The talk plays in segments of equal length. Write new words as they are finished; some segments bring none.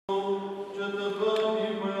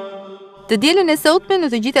Të dielën e sotme në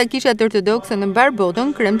të gjitha kishat ortodokse në mbar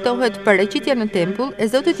botën kremtohet paraqitja në tempull e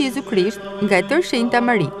Zotit Jezu Krisht nga e tërë shenjta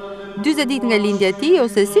Mari, 40 ditë nga lindja e tij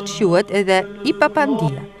ose siç quhet edhe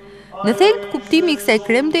Ipapandia. Në thelb, kuptimi i kësaj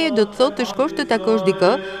kremteje do të thotë të shkosh të takosh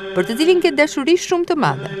dikë për të cilin ke dashuri shumë të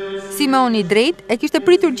madhe. Simeoni i drejtë e kishte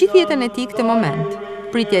pritur gjithë jetën e tij këtë moment.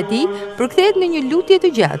 Pritja e tij përkthehet në një lutje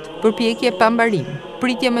të gjatë, përpjekje pa mbarim,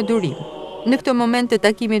 pritje me durim. Në këtë moment të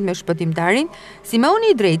takimit me shpëtimtarin,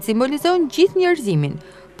 Simeoni i drejtë simbolizon gjithë njerëzimin,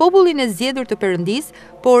 popullin e zgjedhur të Perëndisë,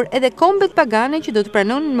 por edhe kombet pagane që do të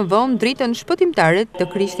pranonin më vonë dritën shpëtimtare të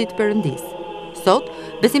Krishtit Perëndisë. Sot,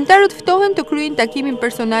 besimtarët ftohen të kryejnë takimin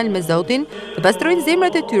personal me Zotin, të pastrojnë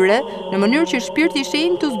zemrat e tyre në mënyrë që Shpirti i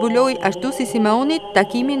Shenjtë të zbulojë ashtu si Simeonit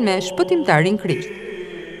takimin me shpëtimtarin Krisht.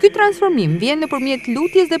 Ky transformim vjen nëpërmjet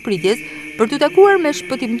lutjes dhe pritjes për të takuar me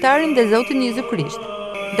shpëtimtarin dhe Zotin Jezu Krisht.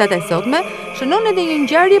 Data e sotme shënon edhe një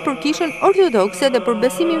ngjarje për kishën ortodokse dhe për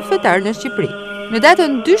besimin fetar në Shqipëri. Në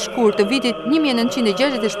datën 2 shkurt të vitit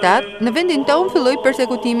 1967, në vendin tonë filloi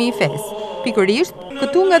persekutimi i fesë, pikërisht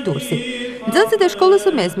këtu nga Durrësi. Nxënësit e shkollës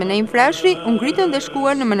së mesme në Infrashri u ngritën dhe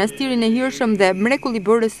shkuan në manastirin e Hirshëm dhe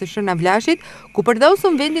mrekulliborës së Shënavlashit, ku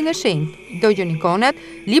përdhosën vendin e shenjtë, dogjën ikonat,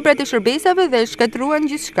 librat e shërbesave dhe shkatruan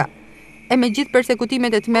gjithçka. E me gjithë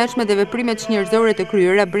persekutimet e tmerrshme dhe veprimet njerëzore të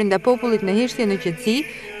kryera brenda popullit në heshtje në qetësi,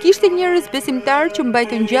 kishte njerëz besimtar që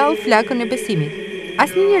mbajtën gjallë flakën e besimit.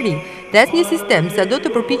 Asnjë njeri dhe asnjë sistem sado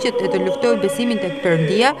të përpiqet të luftojë besimin tek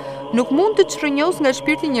Perëndia, nuk mund të çrrënjos nga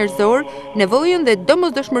shpirti njerëzor nevojën dhe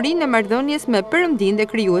domosdoshmërinë e marrëdhënies me Perëndin dhe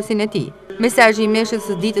krijuesin e tij. Mesazhi i meshës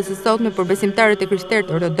së ditës së sotme për besimtarët e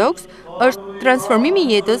krishterët ortodoks është transformimi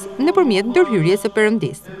i jetës nëpërmjet ndërhyrjes së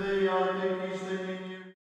Perëndisë.